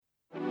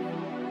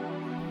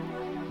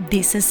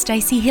This is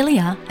Stacey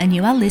Hillier, and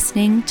you are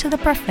listening to the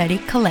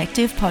Prophetic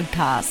Collective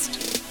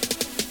podcast.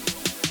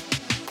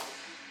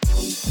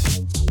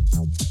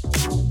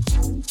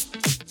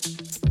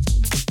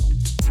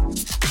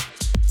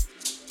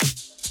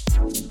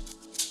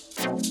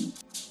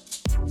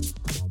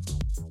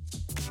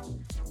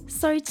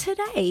 So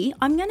today,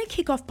 I'm going to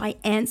kick off by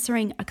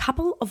answering a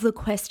couple of the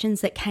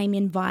questions that came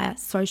in via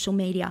social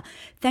media.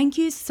 Thank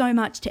you so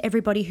much to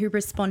everybody who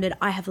responded.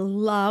 I have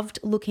loved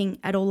looking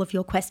at all of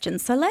your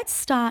questions. So let's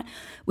start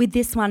with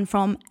this one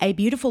from a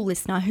beautiful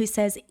listener who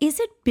says, is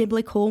it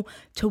biblical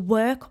to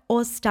work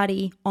or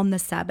study on the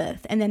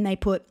Sabbath? And then they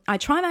put, I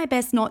try my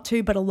best not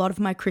to, but a lot of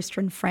my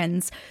Christian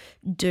friends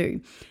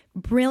do.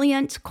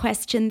 Brilliant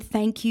question.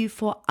 Thank you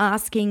for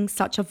asking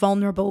such a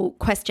vulnerable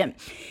question.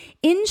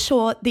 In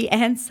short, the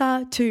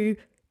answer to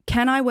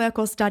can I work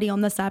or study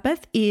on the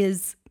Sabbath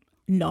is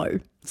no.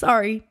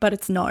 Sorry, but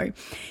it's no.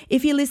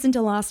 If you listen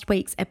to last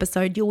week's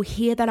episode, you'll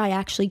hear that I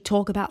actually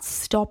talk about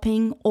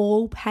stopping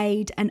all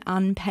paid and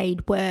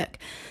unpaid work.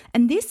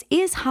 And this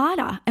is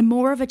harder and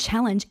more of a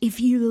challenge if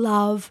you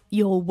love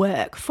your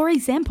work. For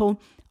example,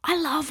 I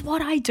love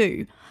what I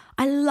do.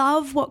 I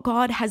love what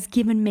God has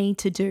given me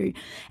to do.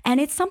 And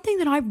it's something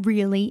that I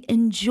really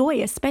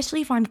enjoy,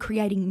 especially if I'm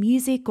creating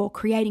music or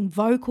creating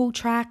vocal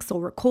tracks or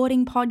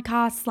recording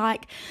podcasts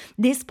like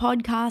this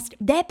podcast.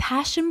 They're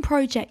passion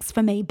projects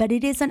for me, but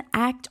it is an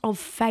act of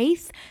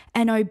faith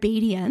and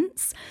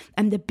obedience.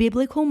 And the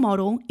biblical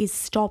model is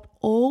stop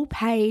all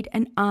paid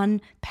and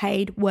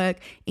unpaid work,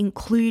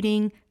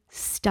 including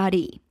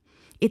study.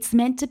 It's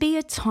meant to be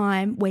a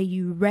time where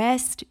you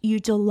rest, you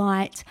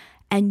delight,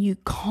 and you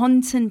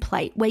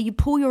contemplate, where you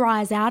pull your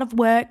eyes out of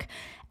work,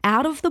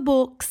 out of the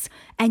books,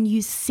 and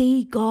you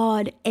see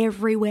God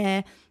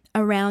everywhere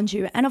around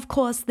you. And of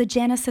course, the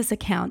Genesis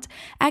account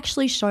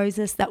actually shows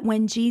us that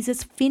when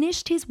Jesus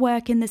finished his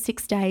work in the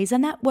 6 days,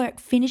 and that work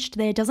finished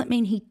there doesn't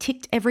mean he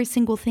ticked every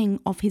single thing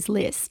off his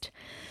list.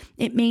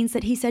 It means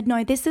that he said,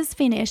 no, this is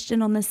finished.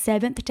 And on the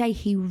seventh day,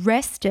 he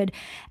rested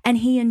and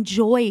he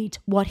enjoyed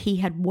what he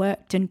had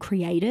worked and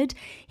created.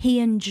 He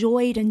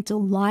enjoyed and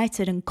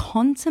delighted and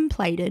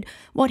contemplated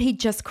what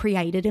he'd just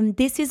created. And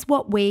this is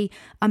what we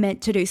are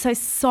meant to do. So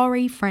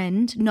sorry,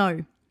 friend,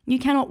 no, you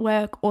cannot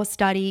work or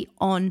study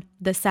on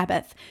the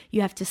Sabbath.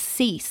 You have to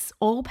cease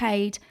all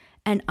paid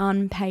and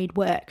unpaid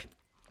work.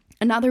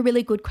 Another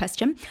really good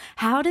question.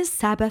 How does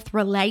Sabbath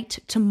relate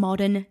to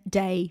modern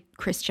day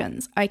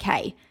Christians?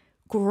 Okay.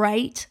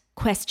 Great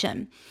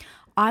question.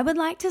 I would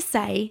like to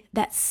say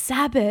that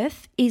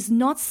Sabbath is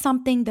not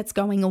something that's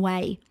going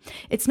away.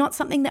 It's not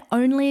something that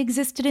only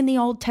existed in the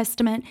Old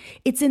Testament.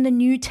 It's in the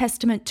New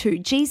Testament too.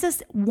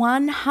 Jesus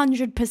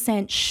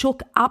 100%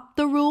 shook up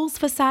the rules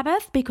for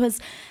Sabbath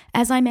because,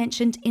 as I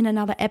mentioned in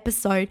another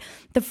episode,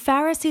 the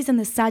Pharisees and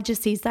the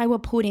Sadducees, they were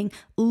putting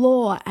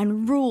law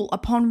and rule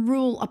upon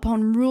rule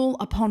upon rule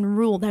upon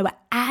rule. They were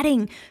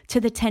adding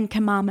to the 10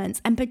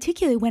 Commandments. And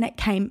particularly when it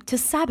came to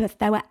Sabbath,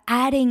 they were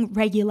adding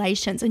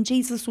regulations. And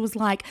Jesus was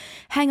like,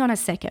 hang on a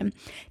second.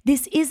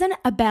 This isn't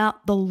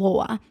about the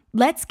law.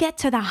 Let's get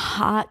to the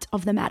heart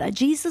of the matter.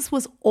 Jesus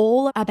was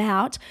all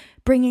about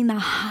bringing the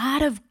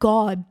heart of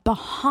God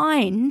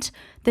behind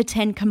the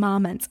 10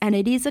 Commandments. And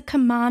it is a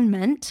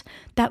commandment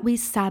that we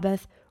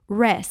Sabbath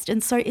rest.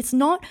 And so it's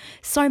not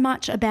so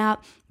much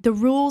about the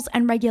rules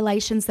and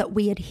regulations that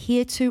we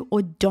adhere to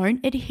or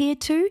don't adhere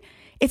to.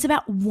 It's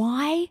about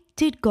why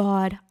did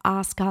God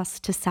ask us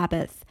to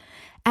Sabbath?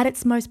 At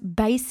its most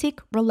basic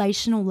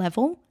relational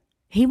level,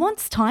 he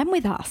wants time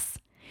with us.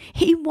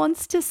 He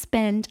wants to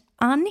spend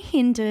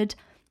unhindered,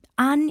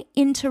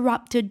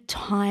 uninterrupted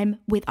time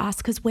with us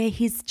because we're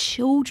his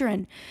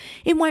children.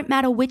 It won't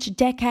matter which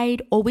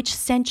decade or which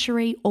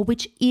century or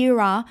which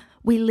era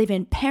we live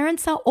in.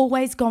 Parents are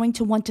always going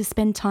to want to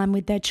spend time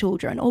with their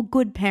children, or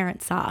good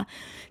parents are.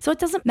 So it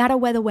doesn't matter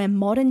whether we're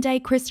modern day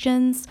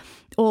Christians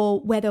or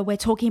whether we're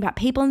talking about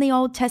people in the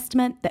Old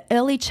Testament, the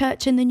early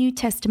church in the New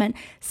Testament,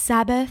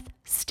 Sabbath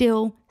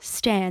still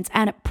stands,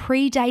 and it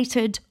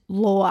predated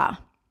law.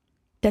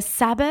 The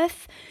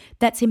Sabbath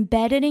that's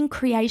embedded in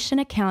creation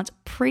account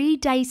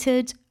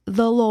predated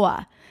the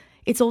law.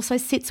 It also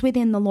sits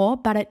within the law,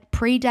 but it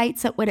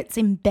predates it when it's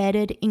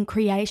embedded in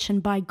creation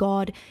by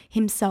God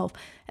himself.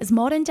 As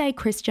modern day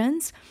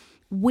Christians,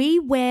 we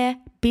wear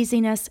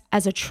busyness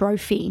as a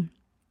trophy.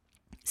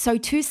 So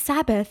to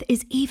Sabbath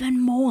is even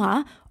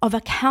more of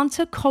a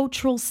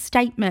countercultural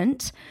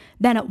statement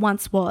than it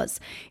once was.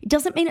 It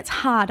doesn't mean it's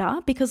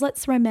harder because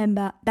let's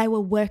remember they were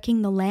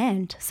working the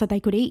land so they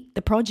could eat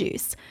the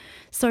produce.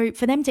 So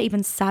for them to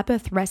even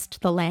Sabbath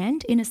rest the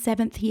land in a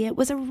seventh year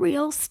was a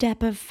real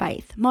step of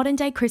faith. Modern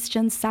day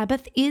Christians,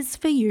 Sabbath is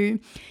for you.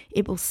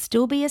 It will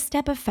still be a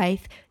step of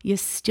faith. You're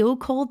still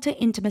called to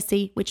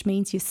intimacy, which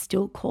means you're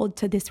still called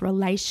to this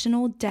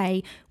relational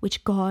day,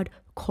 which God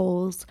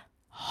calls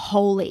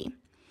holy.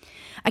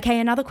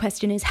 Okay, another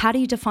question is, how do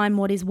you define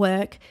what is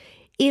work?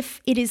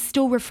 if it is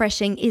still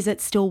refreshing, is it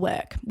still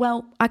work?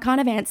 Well, I kind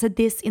of answered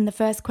this in the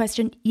first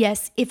question.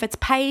 Yes, if it's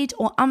paid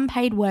or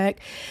unpaid work,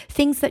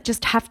 things that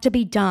just have to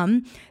be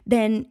done,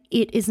 then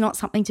it is not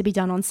something to be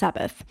done on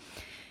Sabbath.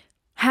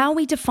 How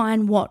we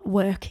define what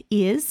work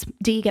is,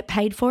 do you get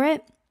paid for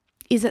it?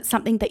 Is it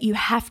something that you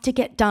have to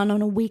get done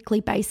on a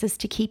weekly basis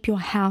to keep your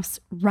house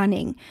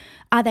running?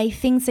 Are they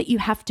things that you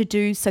have to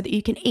do so that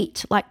you can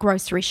eat, like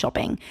grocery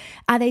shopping?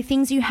 Are they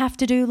things you have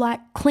to do like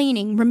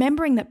cleaning?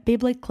 Remembering that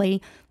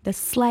biblically, the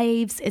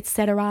slaves,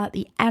 etc.,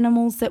 the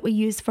animals that were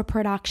used for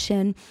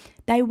production,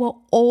 they were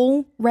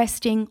all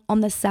resting on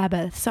the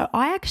Sabbath. So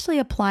I actually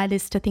apply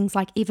this to things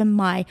like even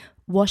my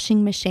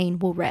washing machine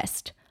will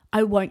rest.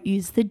 I won't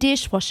use the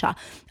dishwasher.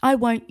 I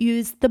won't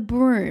use the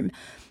broom.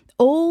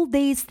 All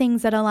these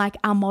things that are like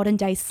our modern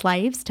day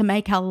slaves to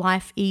make our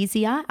life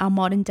easier, our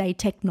modern day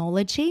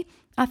technology,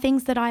 are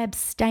things that I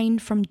abstain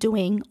from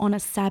doing on a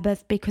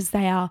Sabbath because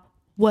they are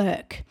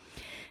work.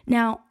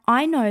 Now,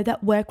 I know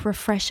that work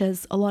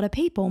refreshes a lot of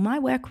people. My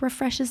work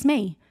refreshes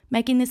me.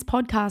 Making this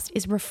podcast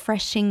is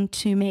refreshing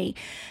to me.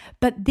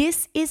 But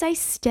this is a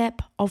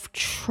step of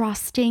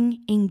trusting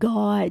in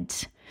God,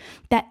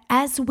 that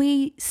as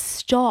we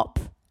stop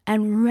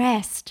and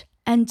rest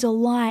and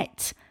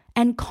delight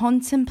and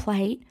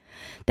contemplate,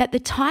 that the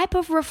type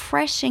of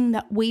refreshing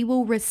that we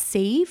will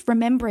receive,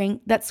 remembering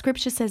that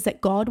scripture says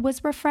that God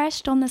was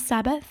refreshed on the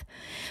Sabbath,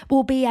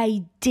 will be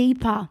a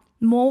deeper,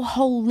 more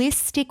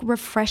holistic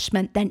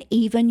refreshment than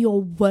even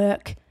your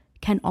work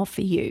can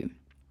offer you.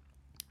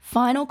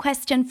 Final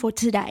question for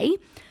today.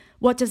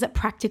 What does it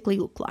practically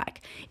look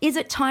like? Is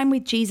it time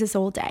with Jesus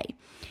all day?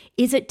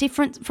 Is it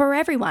different for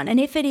everyone? And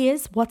if it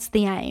is, what's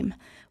the aim?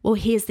 Well,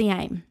 here's the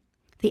aim.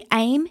 The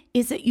aim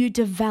is that you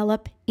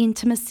develop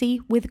intimacy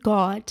with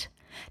God,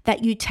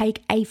 that you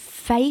take a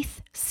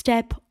faith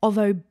step of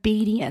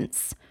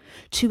obedience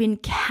to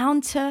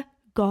encounter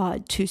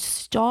God, to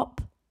stop,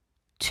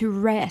 to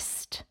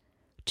rest,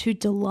 to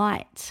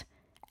delight,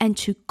 and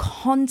to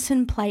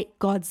contemplate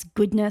God's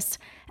goodness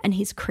and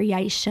his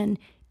creation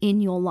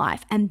in your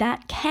life. And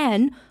that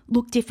can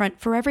look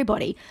different for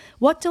everybody.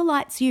 What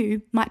delights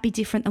you might be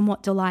different than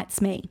what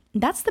delights me.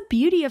 That's the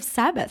beauty of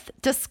Sabbath,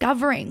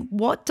 discovering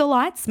what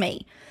delights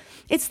me.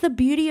 It's the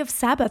beauty of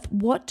Sabbath.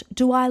 What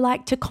do I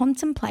like to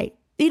contemplate?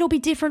 It'll be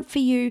different for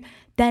you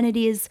than it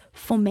is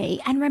for me.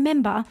 And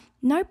remember,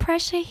 no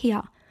pressure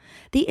here.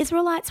 The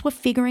Israelites were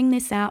figuring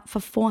this out for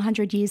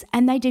 400 years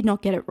and they did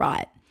not get it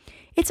right.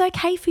 It's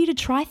okay for you to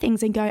try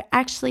things and go,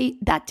 actually,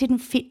 that didn't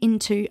fit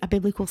into a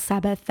biblical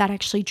Sabbath. That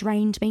actually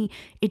drained me.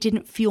 It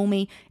didn't fuel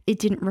me. It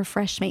didn't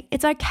refresh me.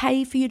 It's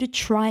okay for you to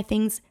try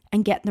things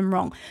and get them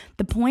wrong.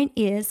 The point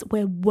is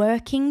we're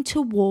working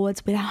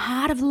towards, with a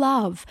heart of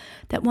love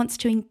that wants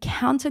to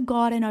encounter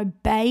God and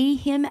obey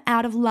him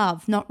out of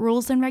love, not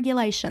rules and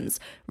regulations,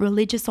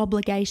 religious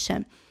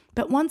obligation,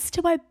 but wants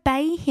to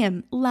obey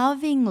him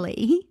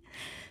lovingly,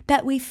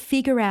 that we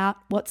figure out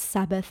what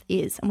Sabbath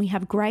is. And we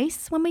have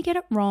grace when we get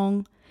it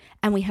wrong,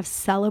 and we have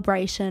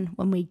celebration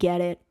when we get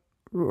it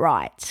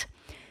right.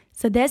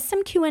 So there's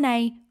some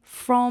Q&A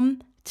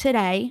from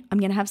today. I'm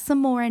going to have some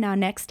more in our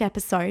next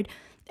episode.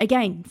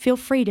 Again, feel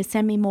free to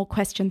send me more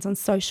questions on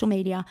social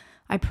media.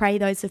 I pray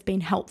those have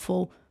been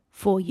helpful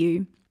for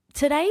you.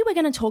 Today, we're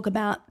going to talk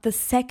about the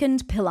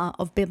second pillar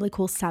of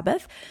biblical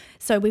Sabbath.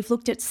 So we've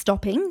looked at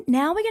stopping.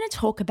 Now we're going to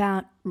talk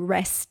about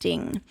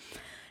resting.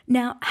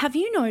 Now, have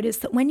you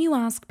noticed that when you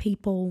ask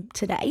people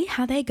today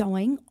how they're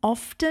going,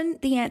 often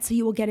the answer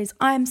you will get is,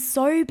 I'm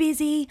so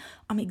busy,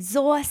 I'm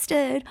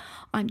exhausted,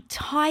 I'm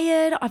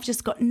tired, I've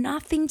just got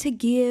nothing to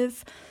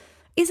give.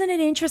 Isn't it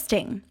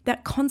interesting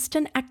that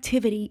constant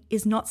activity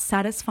is not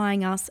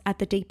satisfying us at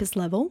the deepest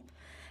level?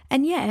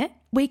 And yet,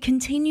 we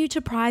continue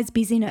to prize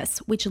busyness,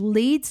 which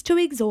leads to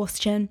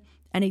exhaustion,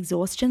 and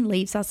exhaustion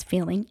leaves us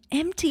feeling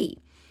empty.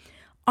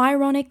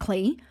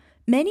 Ironically,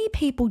 many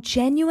people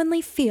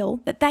genuinely feel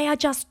that they are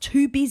just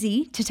too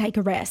busy to take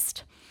a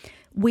rest.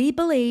 We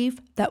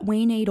believe that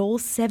we need all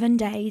 7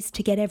 days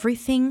to get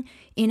everything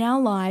in our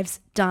lives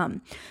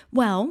done.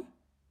 Well,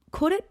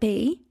 could it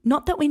be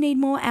not that we need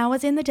more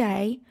hours in the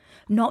day,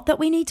 not that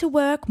we need to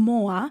work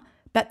more,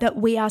 but that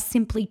we are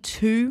simply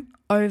too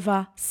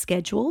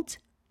overscheduled,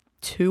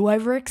 too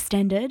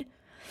overextended,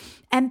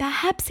 and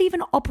perhaps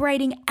even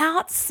operating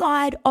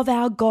outside of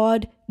our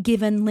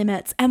God-given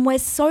limits? And we're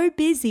so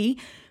busy,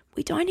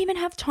 we don't even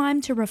have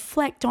time to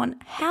reflect on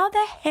how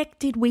the heck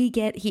did we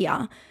get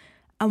here,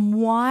 and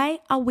why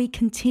are we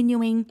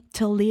continuing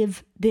to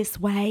live this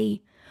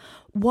way?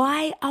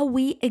 Why are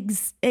we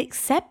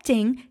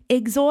accepting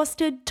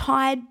exhausted,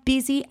 tired,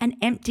 busy, and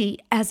empty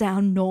as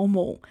our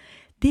normal?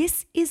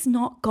 This is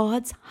not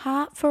God's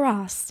heart for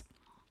us.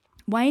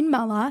 Wayne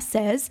Muller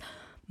says,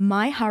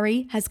 "My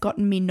hurry has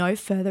gotten me no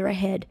further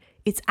ahead.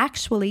 It's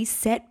actually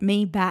set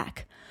me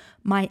back.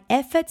 My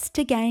efforts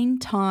to gain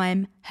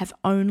time have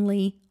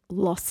only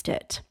lost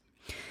it."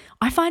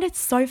 I find it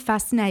so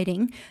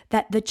fascinating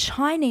that the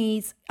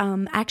Chinese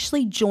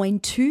actually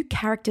joined two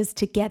characters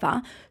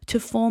together to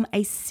form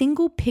a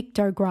single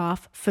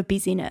pictograph for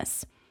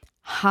busyness: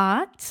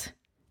 heart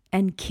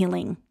and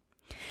killing.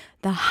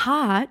 The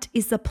heart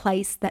is the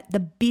place that the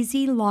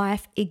busy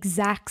life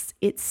exacts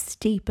its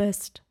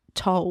steepest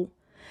toll.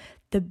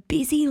 The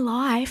busy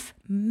life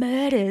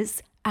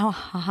murders our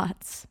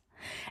hearts.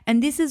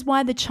 And this is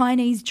why the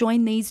Chinese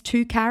join these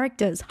two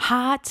characters,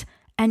 heart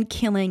and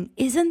killing.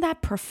 Isn't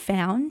that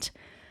profound?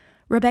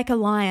 Rebecca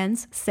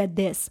Lyons said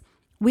this,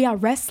 "We are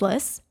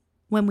restless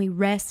when we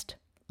rest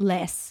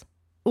less."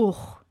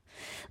 Ugh.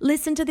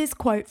 Listen to this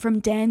quote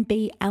from Dan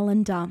B.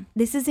 Allender.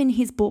 This is in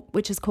his book,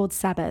 which is called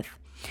Sabbath.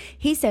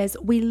 He says,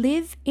 "We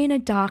live in a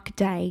dark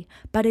day,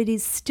 but it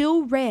is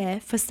still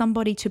rare for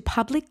somebody to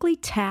publicly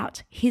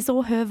tout his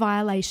or her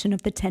violation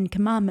of the 10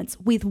 Commandments,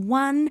 with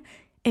one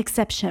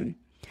exception: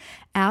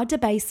 our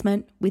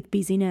debasement with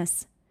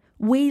busyness.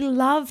 We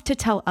love to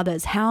tell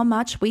others how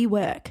much we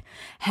work,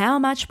 how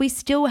much we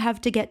still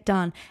have to get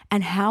done,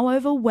 and how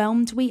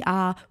overwhelmed we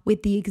are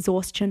with the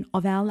exhaustion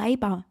of our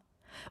labor.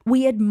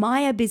 We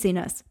admire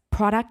busyness,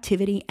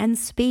 productivity, and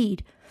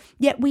speed,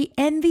 yet we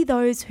envy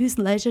those whose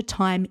leisure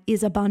time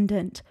is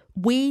abundant.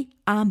 We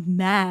are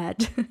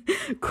mad,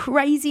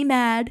 crazy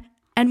mad,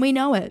 and we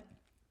know it.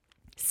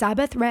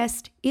 Sabbath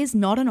rest is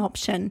not an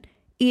option.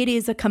 It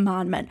is a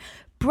commandment."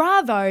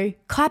 Bravo,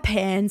 clap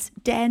hands,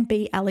 Dan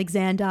B.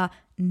 Alexander,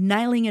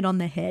 nailing it on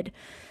the head.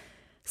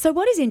 So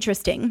what is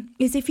interesting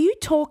is if you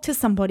talk to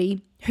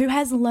somebody who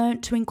has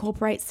learnt to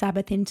incorporate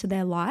Sabbath into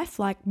their life,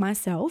 like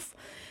myself,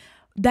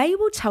 they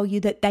will tell you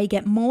that they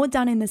get more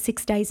done in the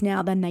 6 days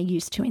now than they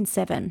used to in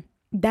 7.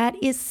 That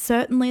is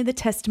certainly the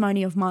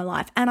testimony of my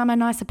life. And I'm a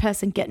nicer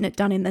person getting it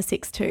done in the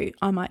 6 too,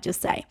 I might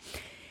just say.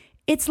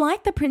 It's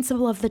like the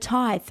principle of the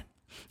tithe.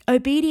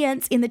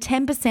 Obedience in the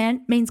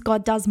 10% means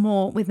God does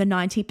more with the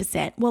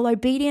 90%, while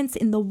obedience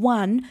in the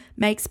 1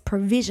 makes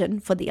provision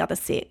for the other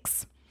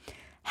 6.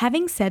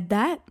 Having said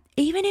that,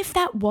 even if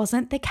that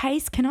wasn't the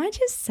case, can I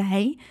just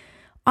say,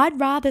 I'd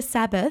rather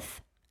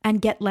Sabbath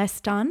and get less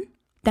done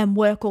than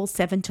work all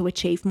 7 to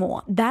achieve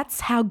more.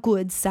 That's how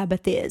good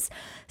Sabbath is.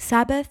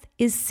 Sabbath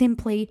is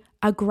simply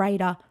a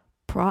greater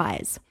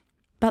prize.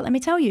 But let me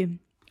tell you,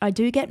 I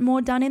do get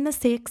more done in the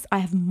 6. I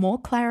have more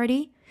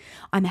clarity.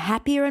 I'm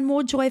happier and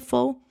more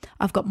joyful.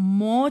 I've got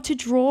more to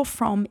draw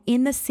from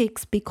in the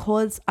 6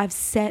 because I've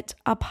set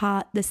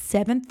apart the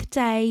 7th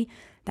day,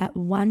 that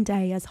one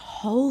day, as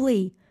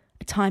holy,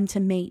 a time to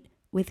meet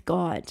with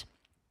God.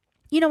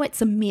 You know,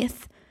 it's a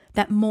myth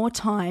that more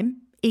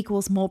time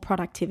equals more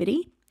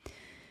productivity.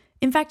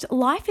 In fact,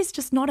 life is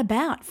just not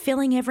about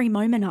filling every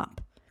moment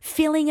up,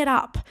 filling it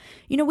up.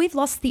 You know, we've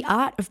lost the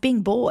art of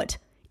being bored.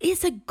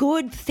 It's a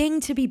good thing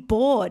to be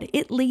bored.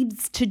 It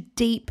leads to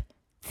deep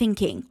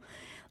thinking.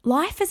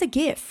 Life is a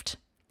gift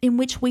in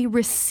which we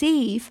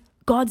receive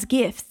God's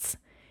gifts.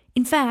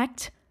 In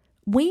fact,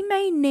 we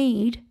may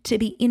need to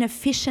be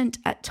inefficient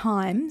at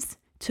times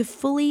to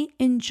fully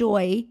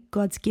enjoy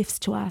God's gifts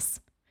to us.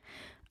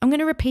 I'm going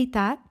to repeat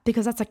that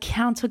because that's a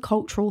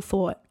countercultural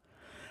thought.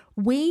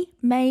 We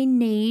may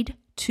need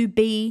to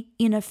be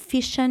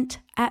inefficient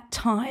at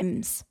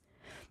times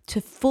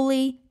to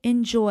fully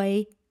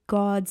enjoy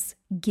God's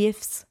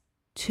gifts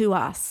to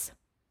us.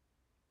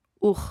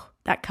 Ugh,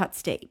 that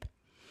cuts deep.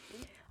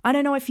 I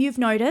don't know if you've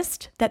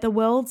noticed that the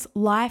world's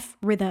life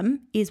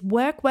rhythm is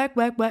work, work,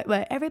 work, work,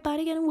 work.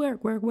 Everybody gonna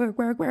work, work, work,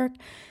 work, work.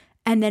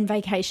 And then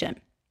vacation.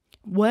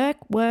 Work,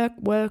 work,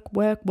 work,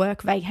 work,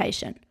 work,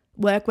 vacation.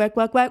 Work, work,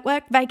 work, work,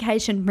 work,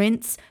 vacation,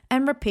 rinse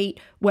and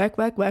repeat. Work,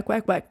 work, work,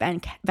 work, work,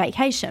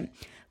 vacation.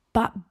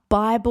 But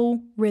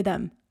Bible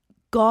rhythm,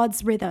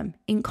 God's rhythm,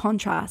 in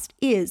contrast,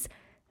 is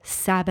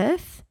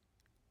Sabbath,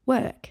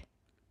 work.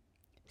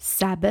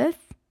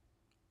 Sabbath,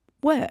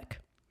 work.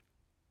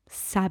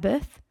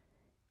 Sabbath,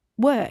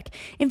 work.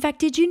 In fact,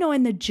 did you know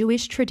in the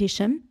Jewish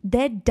tradition,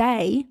 their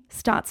day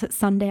starts at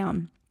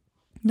sundown,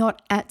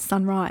 not at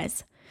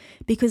sunrise,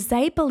 because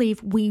they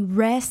believe we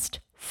rest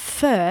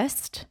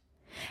first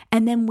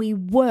and then we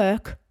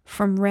work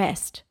from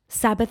rest.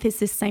 Sabbath is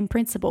this same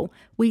principle.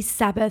 We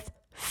Sabbath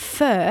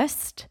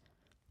first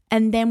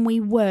and then we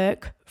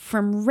work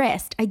from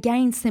rest.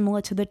 Again,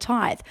 similar to the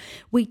tithe.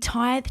 We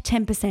tithe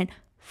 10%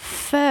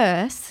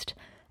 first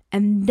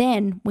and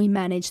then we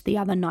manage the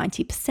other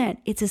 90%.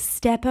 It's a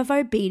step of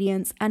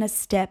obedience and a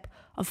step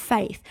of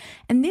faith.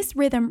 And this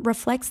rhythm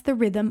reflects the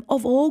rhythm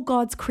of all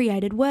God's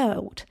created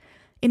world.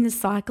 In the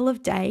cycle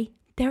of day,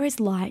 there is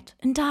light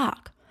and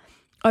dark.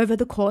 Over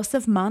the course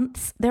of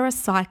months, there are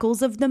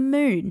cycles of the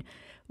moon.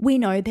 We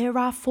know there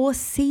are 4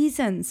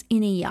 seasons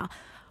in a year.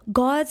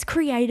 God's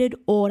created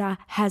order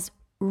has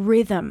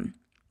rhythm.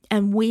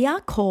 And we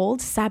are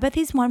called, Sabbath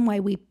is one way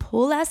we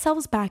pull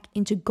ourselves back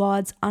into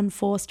God's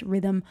unforced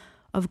rhythm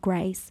of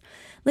grace.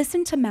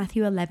 Listen to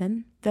Matthew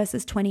 11,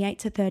 verses 28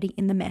 to 30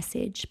 in the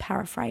Message,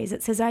 paraphrase.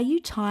 It says, "Are you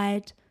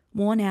tired,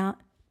 worn out,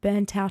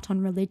 burnt out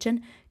on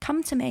religion?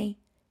 Come to me,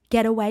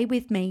 get away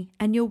with me,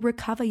 and you'll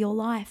recover your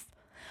life.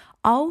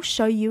 I'll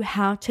show you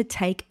how to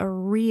take a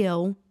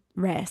real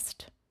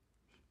rest.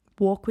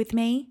 Walk with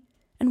me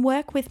and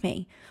work with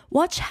me.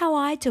 Watch how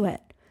I do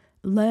it.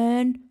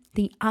 Learn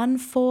the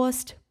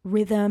unforced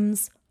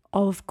rhythms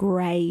of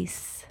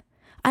grace."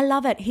 I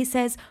love it. He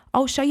says,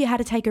 I'll show you how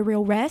to take a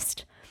real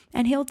rest,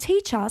 And he'll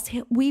teach us,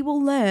 we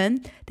will learn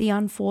the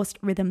unforced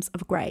rhythms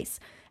of grace.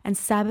 And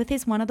Sabbath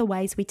is one of the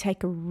ways we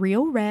take a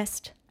real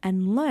rest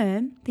and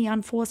learn the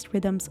unforced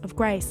rhythms of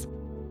grace.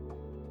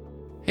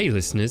 Hey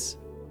listeners,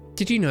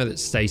 did you know that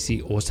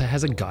Stacey also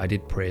has a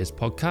guided prayers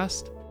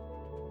podcast?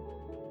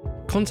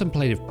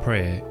 Contemplative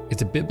prayer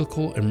is a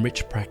biblical and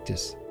rich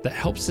practice that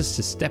helps us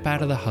to step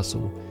out of the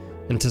hustle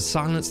and to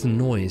silence the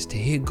noise to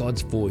hear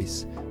God's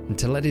voice and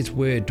to let His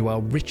word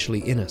dwell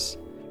richly in us,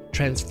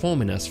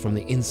 transforming us from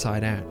the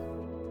inside out.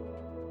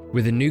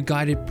 With a new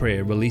guided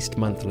prayer released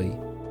monthly,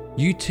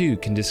 you too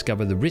can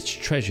discover the rich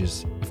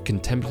treasures of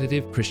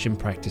contemplative Christian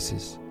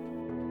practices.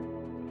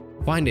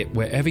 Find it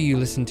wherever you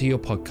listen to your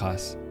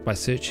podcasts by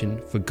searching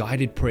for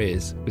Guided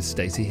Prayers with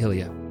Stacey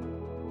Hillier.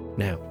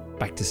 Now,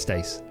 back to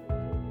Stace.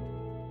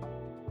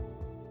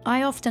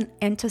 I often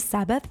enter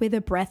Sabbath with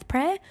a breath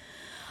prayer.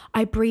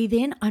 I breathe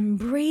in, I'm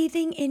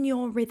breathing in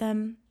your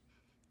rhythm.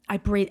 I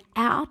breathe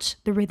out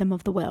the rhythm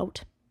of the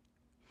world.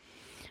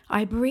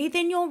 I breathe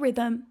in your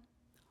rhythm.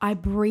 I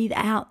breathe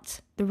out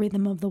the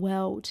rhythm of the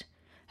world.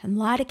 And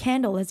light a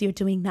candle as you're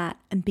doing that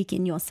and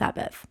begin your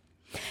Sabbath.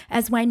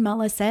 As Wayne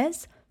Muller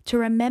says, to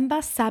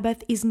remember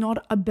Sabbath is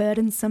not a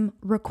burdensome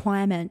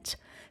requirement,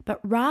 but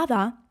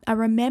rather a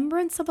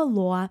remembrance of a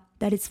law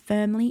that is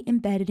firmly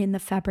embedded in the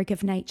fabric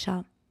of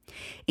nature.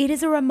 It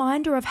is a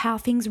reminder of how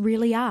things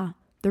really are,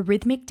 the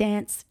rhythmic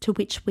dance to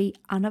which we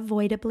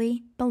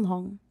unavoidably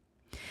belong.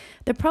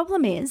 The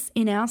problem is,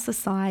 in our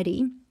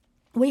society,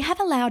 we have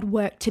allowed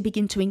work to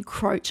begin to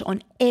encroach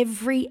on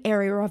every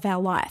area of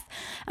our life.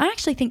 I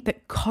actually think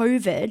that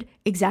COVID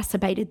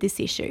exacerbated this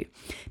issue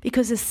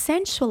because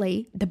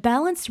essentially the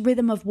balanced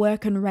rhythm of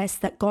work and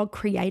rest that God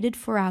created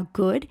for our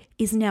good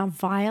is now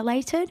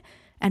violated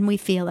and we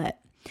feel it.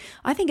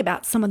 I think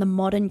about some of the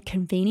modern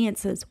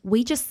conveniences.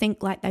 We just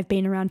think like they've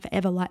been around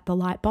forever, like the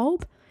light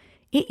bulb.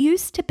 It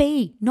used to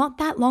be not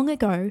that long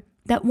ago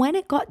that when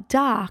it got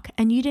dark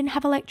and you didn't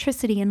have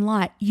electricity and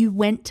light, you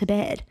went to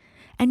bed.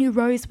 And you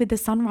rose with the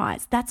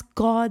sunrise. That's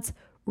God's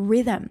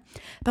rhythm.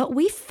 But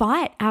we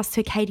fight our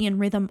circadian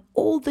rhythm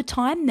all the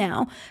time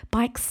now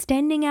by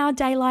extending our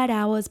daylight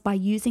hours by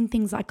using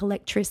things like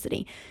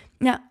electricity.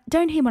 Now,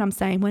 don't hear what I'm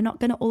saying. We're not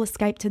going to all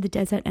escape to the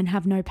desert and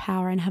have no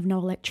power and have no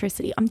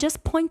electricity. I'm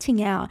just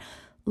pointing out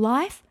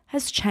life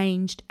has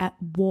changed at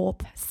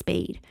warp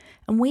speed.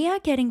 And we are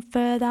getting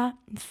further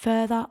and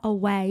further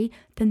away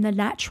than the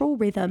natural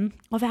rhythm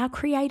of our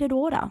created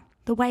order,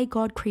 the way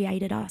God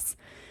created us.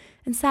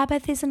 And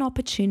Sabbath is an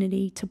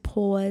opportunity to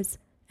pause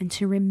and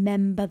to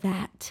remember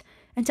that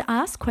and to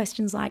ask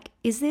questions like,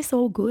 is this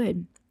all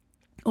good?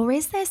 Or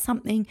is there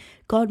something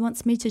God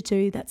wants me to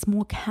do that's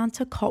more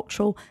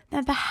countercultural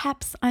than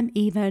perhaps I'm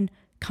even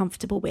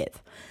comfortable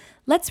with?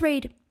 Let's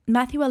read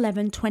Matthew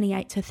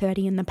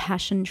 11:28-30 in the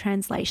Passion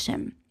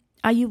Translation.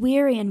 Are you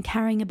weary and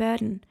carrying a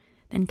burden?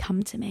 Then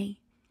come to me.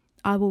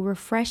 I will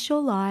refresh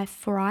your life,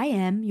 for I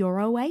am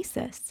your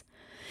oasis.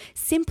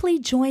 Simply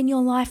join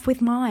your life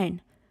with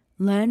mine.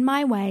 Learn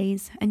my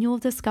ways, and you'll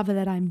discover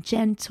that I'm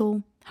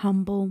gentle,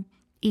 humble,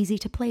 easy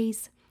to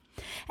please.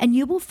 And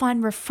you will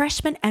find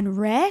refreshment and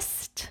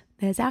rest.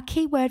 There's our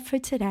key word for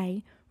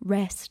today,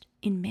 rest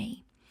in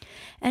me.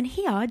 And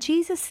here,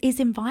 Jesus is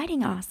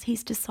inviting us,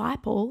 his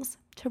disciples,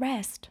 to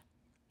rest.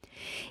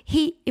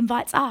 He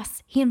invites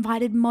us. He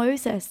invited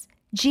Moses,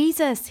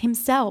 Jesus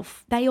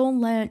himself. They all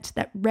learnt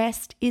that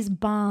rest is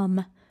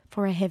balm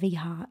for a heavy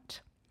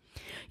heart.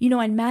 You know,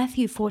 in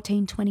Matthew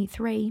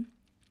 14:23,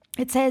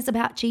 it says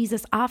about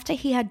Jesus, after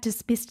he had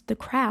dismissed the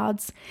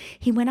crowds,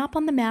 he went up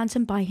on the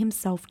mountain by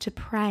himself to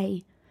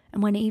pray.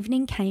 And when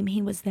evening came,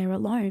 he was there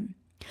alone.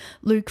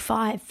 Luke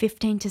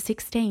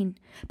 5:15-16.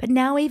 But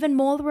now even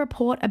more the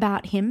report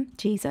about him,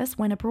 Jesus,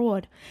 went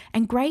abroad,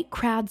 and great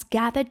crowds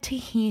gathered to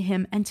hear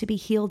him and to be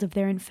healed of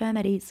their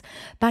infirmities.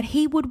 But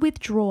he would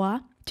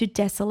withdraw to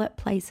desolate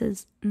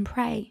places and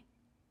pray.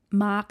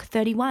 Mark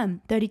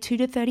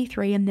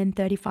 31:32-33, and then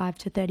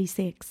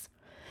 35-36.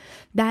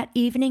 That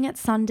evening at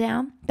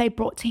sundown, they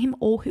brought to him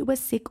all who were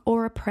sick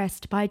or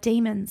oppressed by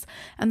demons,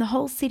 and the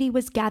whole city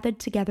was gathered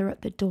together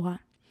at the door.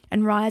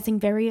 And rising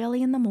very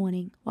early in the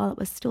morning, while it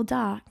was still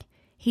dark,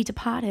 he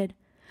departed,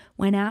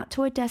 went out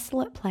to a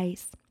desolate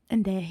place,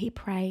 and there he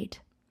prayed.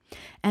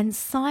 And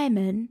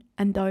Simon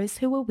and those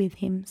who were with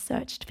him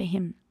searched for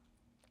him.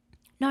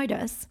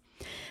 Notice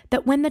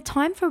that when the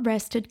time for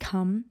rest had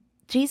come,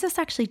 Jesus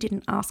actually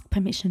didn't ask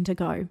permission to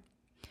go.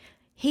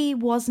 He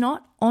was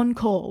not on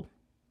call.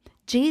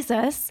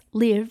 Jesus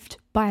lived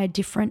by a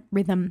different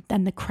rhythm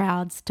than the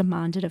crowds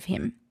demanded of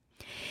him.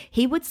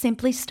 He would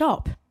simply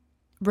stop,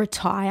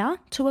 retire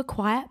to a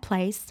quiet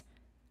place,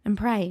 and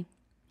pray.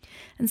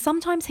 And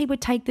sometimes he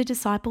would take the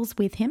disciples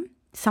with him.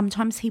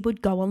 Sometimes he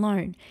would go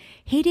alone.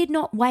 He did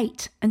not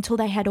wait until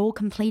they had all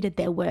completed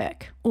their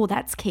work. Oh,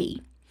 that's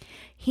key.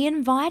 He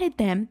invited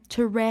them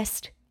to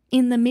rest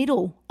in the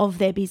middle of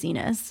their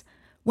busyness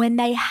when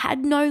they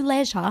had no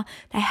leisure.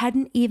 They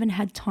hadn't even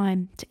had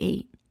time to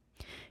eat.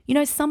 You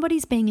know,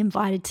 somebody's being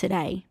invited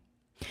today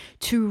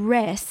to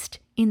rest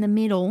in the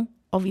middle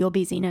of your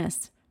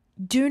busyness.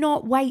 Do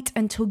not wait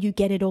until you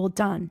get it all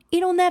done.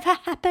 It'll never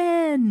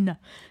happen.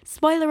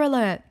 Spoiler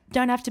alert,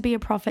 don't have to be a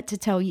prophet to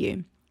tell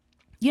you.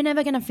 You're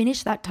never going to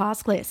finish that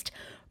task list.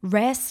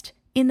 Rest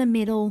in the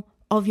middle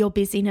of your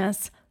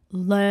busyness.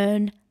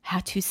 Learn how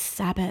to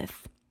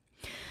Sabbath.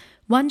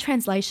 One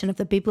translation of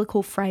the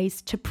biblical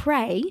phrase to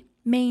pray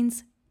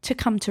means to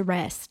come to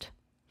rest.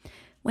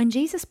 When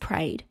Jesus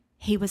prayed,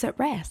 he was at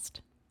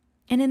rest.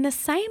 And in the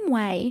same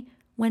way,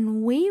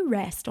 when we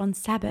rest on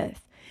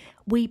Sabbath,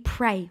 we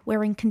pray.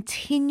 We're in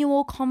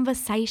continual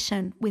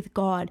conversation with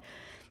God,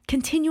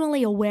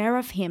 continually aware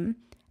of him,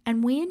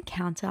 and we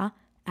encounter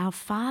our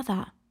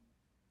Father.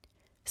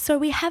 So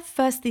we have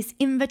first this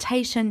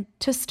invitation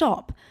to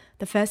stop,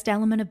 the first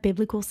element of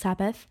biblical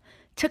Sabbath,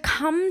 to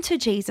come to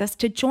Jesus,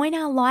 to join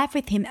our life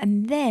with him,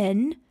 and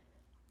then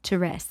to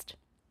rest.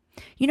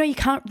 You know, you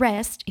can't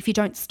rest if you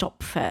don't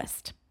stop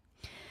first.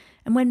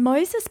 And when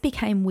Moses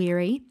became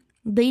weary,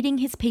 leading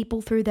his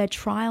people through their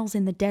trials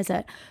in the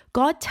desert,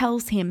 God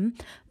tells him,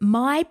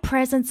 my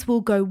presence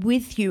will go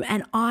with you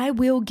and I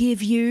will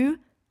give you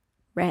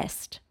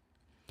rest.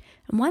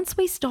 And once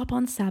we stop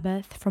on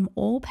Sabbath from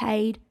all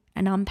paid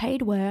and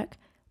unpaid work,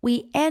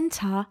 we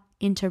enter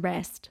into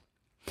rest.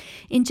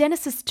 In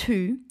Genesis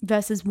 2,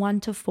 verses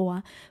 1 to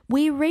 4,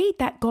 we read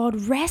that God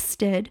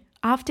rested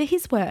after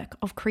his work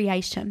of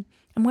creation,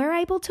 and we're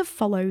able to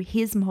follow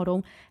his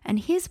model and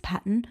his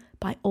pattern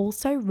by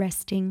also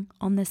resting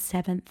on the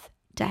seventh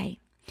day.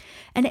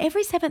 And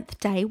every seventh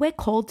day, we're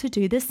called to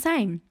do the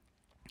same.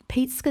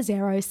 Pete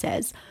Scazzaro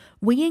says,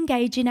 we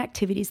engage in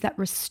activities that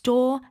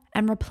restore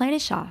and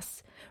replenish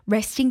us.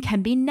 Resting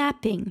can be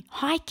napping,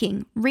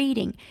 hiking,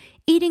 reading,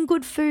 eating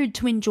good food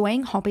to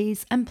enjoying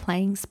hobbies and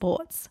playing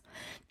sports.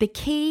 The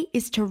key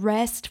is to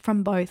rest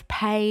from both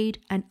paid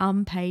and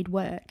unpaid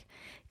work.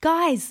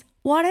 Guys,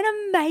 what an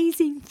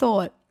amazing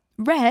thought.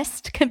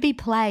 Rest can be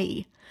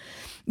play.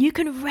 You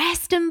can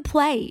rest and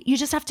play. You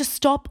just have to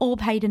stop all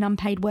paid and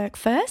unpaid work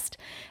first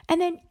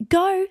and then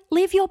go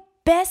live your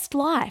best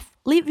life.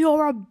 Live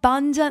your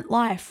abundant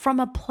life from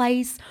a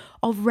place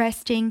of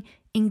resting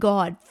in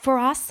God. For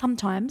us,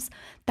 sometimes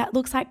that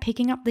looks like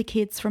picking up the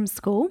kids from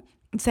school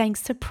and saying,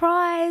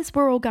 surprise,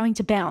 we're all going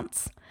to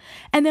bounce.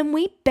 And then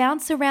we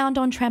bounce around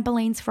on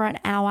trampolines for an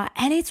hour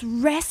and it's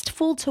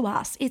restful to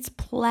us. It's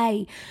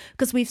play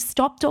because we've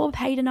stopped all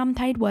paid and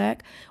unpaid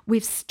work.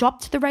 We've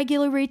stopped the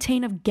regular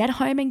routine of get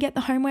home and get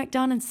the homework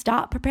done and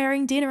start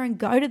preparing dinner and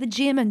go to the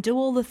gym and do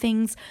all the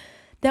things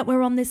that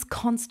we're on this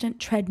constant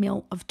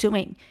treadmill of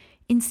doing.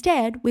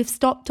 Instead, we've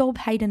stopped all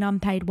paid and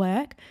unpaid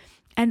work,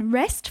 and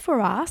rest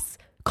for us,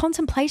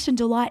 contemplation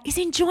delight, is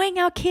enjoying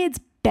our kids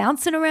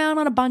bouncing around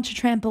on a bunch of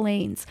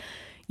trampolines.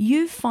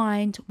 You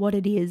find what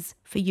it is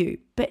for you.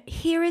 But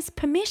here is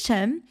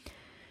permission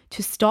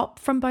to stop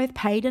from both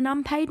paid and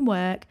unpaid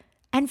work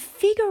and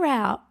figure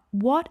out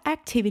what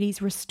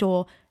activities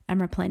restore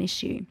and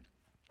replenish you.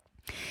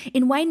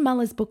 In Wayne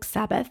Muller's book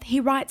Sabbath, he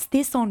writes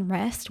this on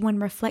rest when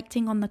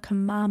reflecting on the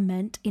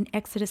commandment in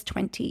Exodus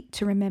 20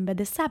 to remember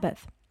the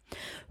Sabbath.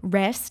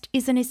 Rest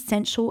is an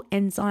essential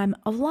enzyme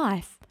of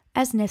life,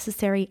 as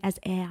necessary as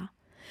air.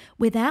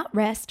 Without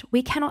rest,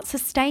 we cannot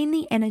sustain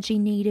the energy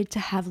needed to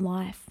have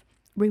life.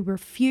 We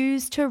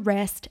refuse to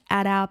rest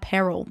at our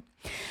peril.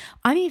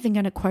 I'm even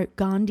going to quote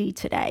Gandhi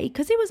today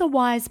because he was a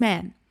wise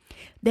man.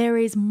 There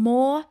is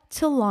more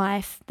to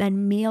life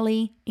than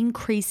merely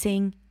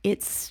increasing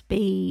its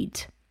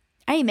speed.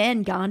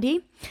 Amen,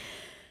 Gandhi.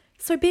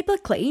 So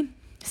biblically,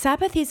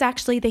 Sabbath is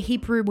actually the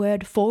Hebrew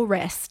word for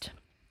rest.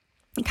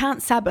 You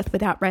can't Sabbath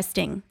without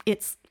resting.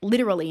 It's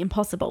literally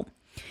impossible.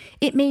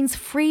 It means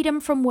freedom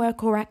from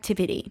work or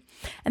activity.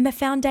 And the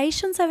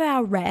foundations of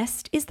our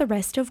rest is the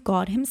rest of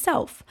God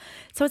himself.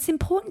 So it's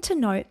important to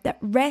note that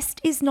rest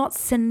is not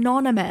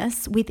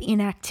synonymous with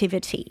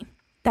inactivity.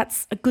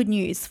 That's a good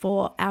news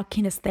for our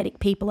kinesthetic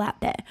people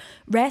out there.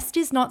 Rest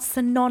is not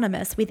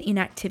synonymous with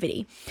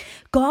inactivity.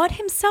 God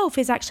himself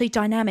is actually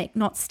dynamic,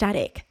 not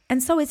static,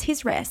 and so is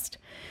his rest.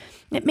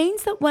 It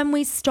means that when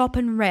we stop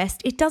and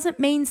rest, it doesn't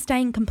mean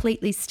staying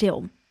completely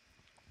still.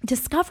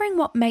 Discovering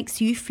what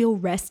makes you feel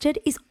rested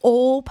is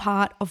all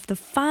part of the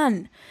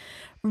fun.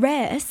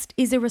 Rest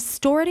is a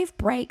restorative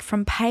break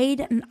from paid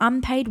and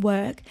unpaid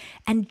work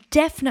and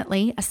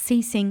definitely a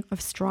ceasing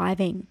of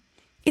striving.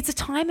 It's a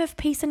time of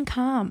peace and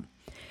calm.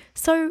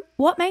 So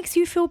what makes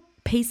you feel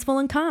peaceful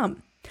and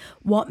calm?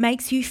 What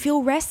makes you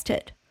feel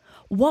rested?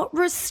 What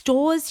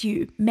restores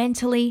you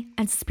mentally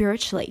and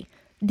spiritually?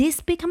 This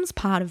becomes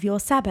part of your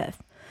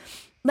Sabbath.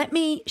 Let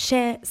me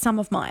share some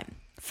of mine.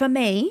 For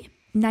me,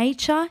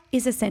 nature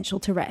is essential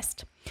to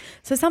rest.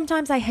 So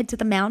sometimes I head to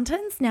the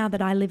mountains now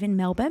that I live in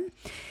Melbourne.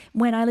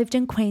 When I lived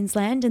in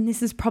Queensland, and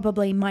this is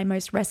probably my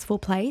most restful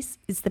place,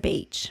 is the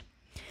beach.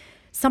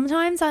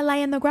 Sometimes I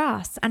lay in the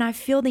grass and I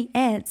feel the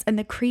ants and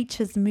the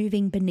creatures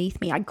moving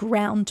beneath me. I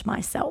ground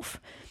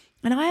myself.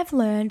 And I have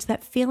learned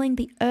that feeling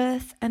the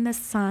earth and the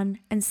sun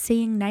and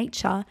seeing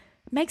nature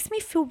makes me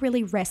feel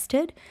really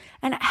rested,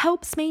 and it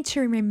helps me to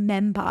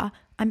remember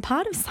I'm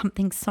part of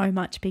something so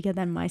much bigger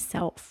than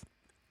myself.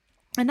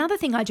 Another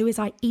thing I do is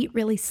I eat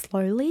really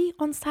slowly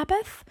on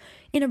Sabbath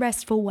in a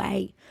restful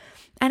way.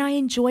 And I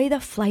enjoy the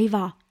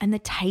flavor and the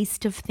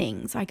taste of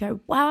things. I go,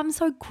 wow, I'm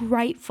so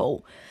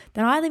grateful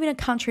that I live in a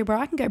country where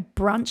I can go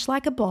brunch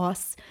like a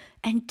boss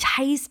and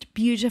taste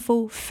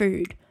beautiful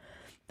food.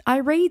 I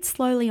read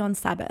slowly on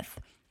Sabbath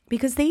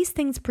because these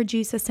things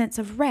produce a sense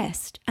of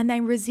rest and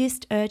they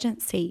resist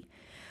urgency.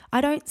 I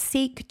don't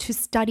seek to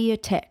study a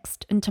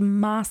text and to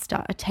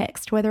master a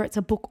text, whether it's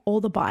a book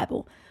or the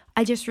Bible.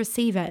 I just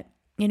receive it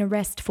in a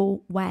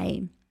restful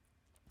way.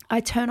 I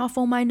turn off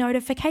all my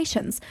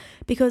notifications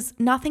because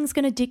nothing's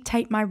going to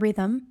dictate my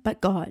rhythm but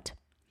God.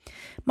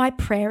 My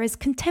prayer is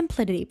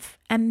contemplative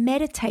and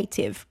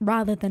meditative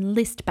rather than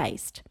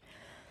list-based.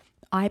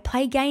 I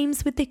play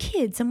games with the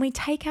kids and we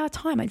take our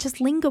time. I just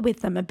linger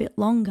with them a bit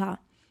longer.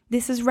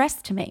 This is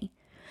rest to me.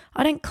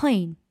 I don't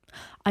clean.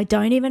 I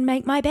don't even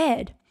make my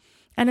bed.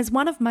 And as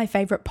one of my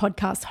favorite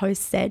podcast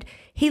hosts said,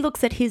 he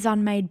looks at his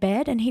unmade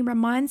bed and he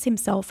reminds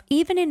himself,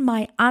 even in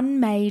my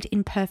unmade,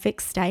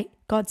 imperfect state,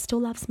 God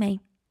still loves me.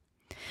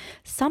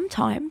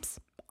 Sometimes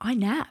I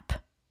nap.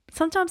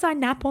 Sometimes I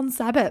nap on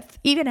Sabbath,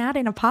 even out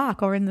in a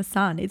park or in the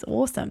sun. It's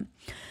awesome.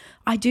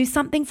 I do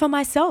something for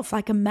myself,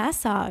 like a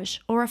massage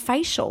or a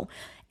facial,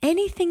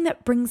 anything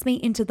that brings me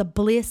into the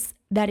bliss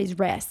that is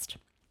rest.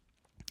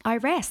 I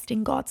rest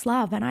in God's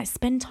love and I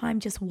spend time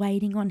just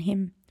waiting on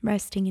Him,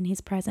 resting in His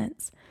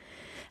presence.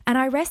 And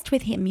I rest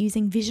with Him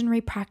using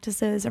visionary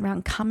practices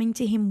around coming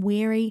to Him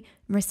weary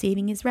and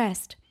receiving His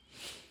rest.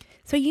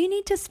 So you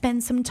need to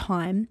spend some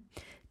time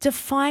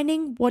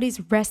defining what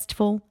is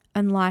restful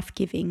and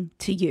life-giving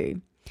to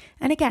you.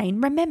 And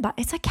again, remember,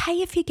 it's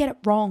okay if you get it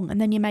wrong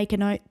and then you make a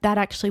note that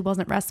actually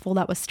wasn't restful,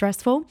 that was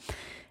stressful,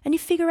 and you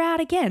figure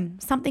out again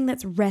something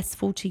that's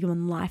restful to you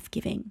and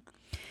life-giving.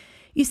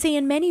 You see,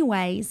 in many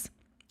ways,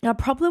 our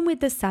problem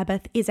with the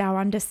Sabbath is our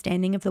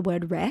understanding of the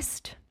word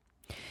rest.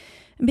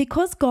 And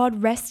because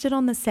God rested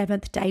on the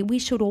seventh day, we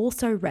should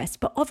also rest.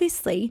 But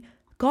obviously,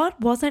 God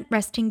wasn't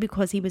resting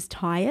because He was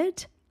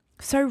tired.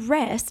 So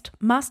rest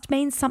must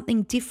mean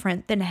something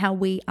different than how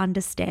we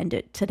understand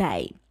it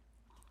today.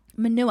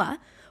 Menuha,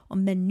 or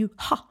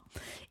menuha,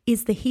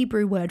 is the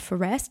Hebrew word for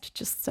rest,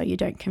 just so you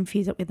don't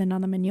confuse it with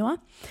another manure.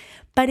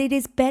 But it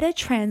is better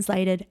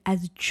translated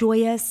as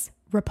joyous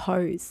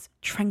repose,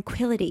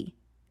 tranquility,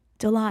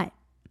 delight.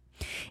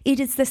 It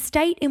is the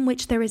state in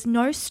which there is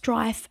no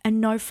strife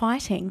and no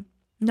fighting,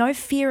 no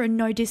fear and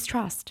no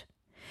distrust.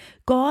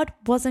 God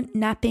wasn't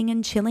napping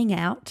and chilling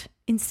out.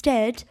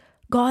 Instead,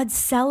 God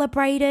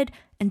celebrated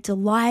and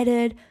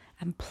delighted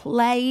and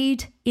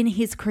played in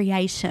His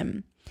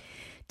creation.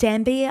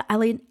 Danby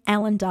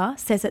Allender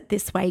says it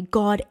this way: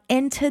 God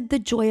entered the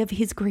joy of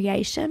His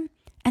creation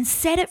and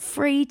set it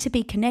free to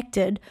be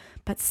connected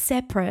but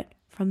separate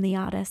from the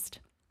artist.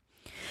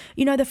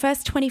 You know, the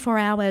first 24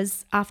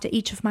 hours after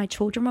each of my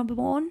children were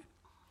born,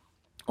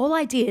 all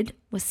I did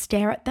was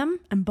stare at them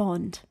and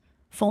bond,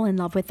 fall in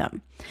love with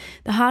them.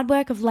 The hard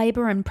work of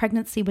labor and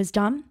pregnancy was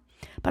done,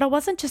 but I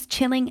wasn't just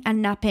chilling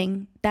and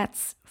napping,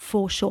 that's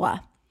for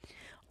sure.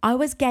 I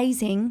was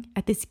gazing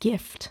at this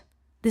gift,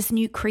 this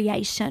new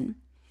creation.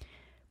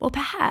 Well,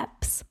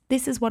 perhaps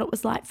this is what it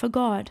was like for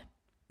God,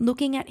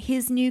 looking at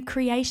His new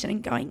creation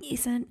and going,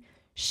 isn't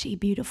she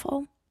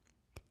beautiful?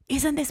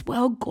 Isn't this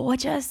world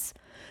gorgeous?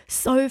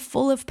 So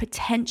full of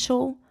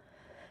potential.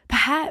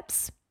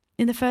 Perhaps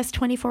in the first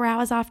 24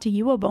 hours after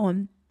you were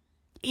born,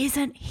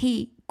 isn't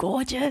He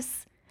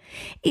gorgeous?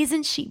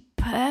 Isn't she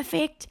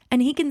perfect?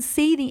 And He can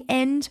see the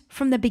end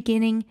from the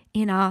beginning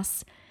in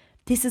us.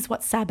 This is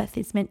what Sabbath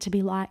is meant to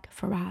be like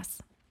for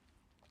us.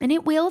 And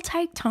it will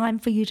take time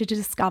for you to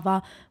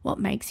discover what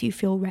makes you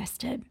feel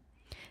rested.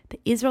 The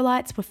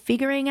Israelites were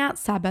figuring out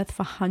Sabbath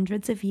for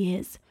hundreds of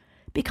years.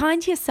 Be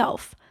kind to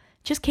yourself.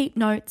 Just keep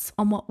notes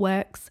on what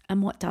works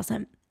and what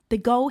doesn't. The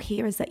goal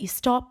here is that you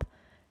stop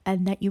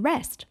and that you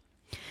rest.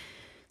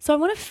 So I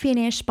want to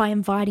finish by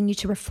inviting you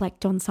to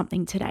reflect on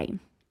something today.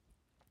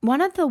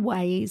 One of the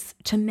ways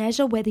to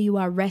measure whether you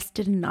are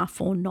rested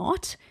enough or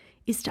not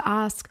is to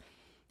ask,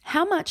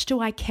 how much do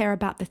I care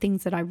about the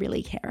things that I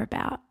really care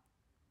about?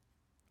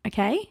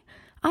 Okay?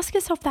 Ask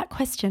yourself that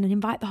question and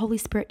invite the Holy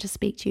Spirit to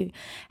speak to you.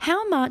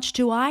 How much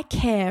do I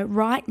care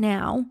right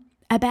now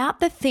about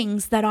the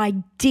things that I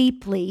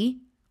deeply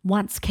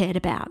once cared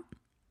about?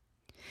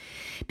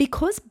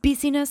 Because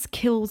busyness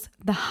kills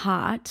the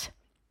heart,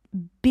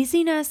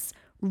 busyness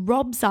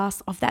robs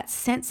us of that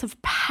sense of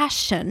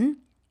passion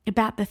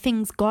about the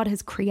things God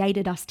has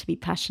created us to be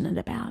passionate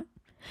about.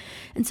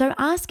 And so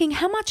asking,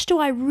 how much do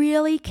I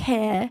really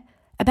care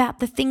about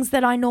the things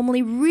that I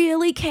normally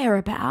really care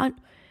about,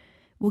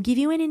 will give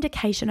you an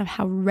indication of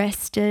how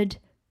rested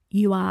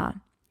you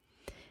are.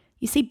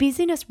 You see,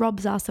 busyness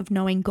robs us of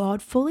knowing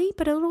God fully,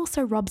 but it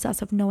also robs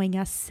us of knowing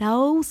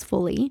ourselves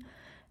fully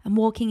and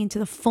walking into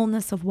the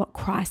fullness of what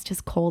Christ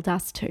has called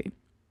us to.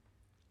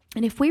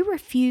 And if we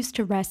refuse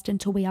to rest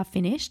until we are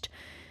finished,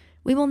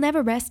 we will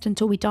never rest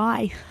until we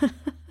die.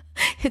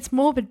 It's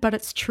morbid, but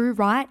it's true,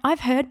 right?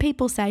 I've heard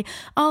people say,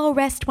 I'll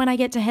rest when I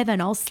get to heaven.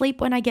 I'll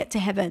sleep when I get to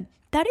heaven.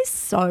 That is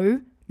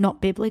so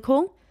not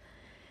biblical.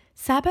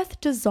 Sabbath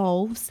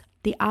dissolves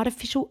the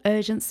artificial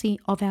urgency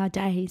of our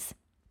days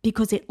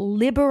because it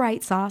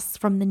liberates us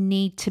from the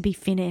need to be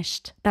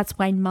finished. That's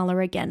Wayne Muller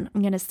again.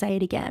 I'm going to say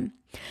it again.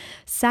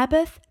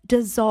 Sabbath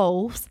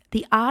dissolves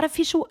the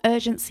artificial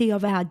urgency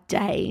of our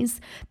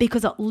days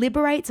because it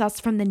liberates us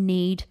from the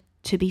need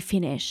to be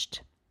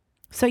finished.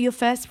 So your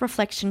first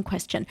reflection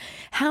question,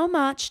 how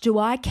much do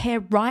I care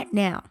right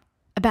now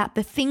about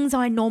the things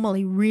I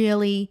normally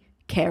really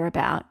care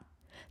about?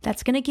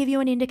 That's going to give you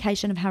an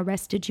indication of how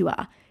rested you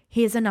are.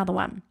 Here's another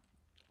one.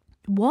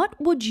 What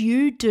would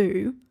you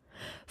do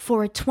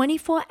for a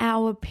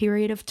 24-hour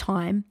period of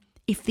time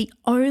if the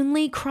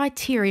only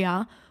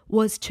criteria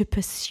was to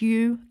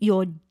pursue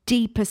your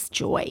deepest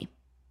joy?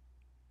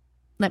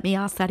 Let me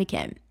ask that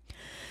again.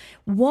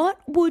 What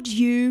would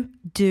you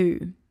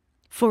do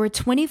for a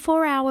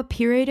 24-hour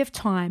period of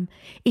time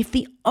if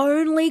the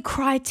only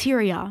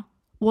criteria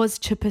was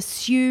to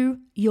pursue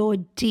your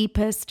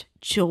deepest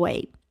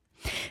joy?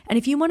 And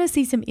if you want to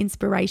see some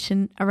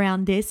inspiration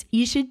around this,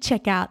 you should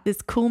check out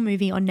this cool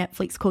movie on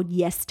Netflix called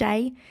Yes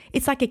Day.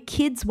 It's like a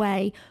kid's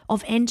way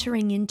of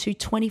entering into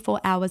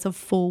 24 hours of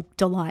full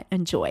delight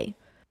and joy.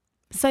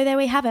 So there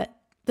we have it,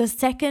 the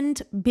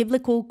second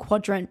biblical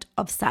quadrant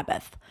of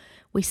Sabbath.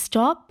 We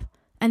stop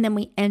and then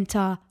we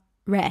enter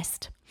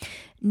rest.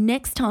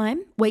 Next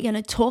time, we're going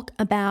to talk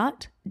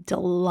about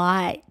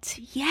delight.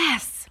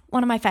 Yes,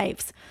 one of my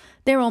faves.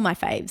 They're all my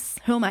faves.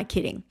 Who am I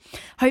kidding?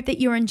 Hope that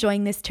you're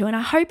enjoying this too, and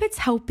I hope it's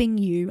helping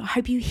you. I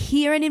hope you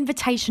hear an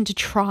invitation to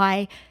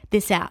try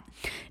this out.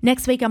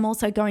 Next week, I'm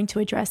also going to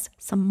address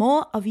some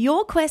more of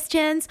your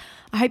questions.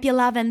 I hope you're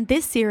loving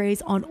this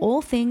series on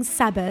all things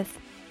Sabbath.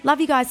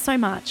 Love you guys so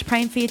much.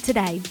 Praying for you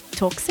today.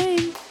 Talk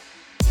soon.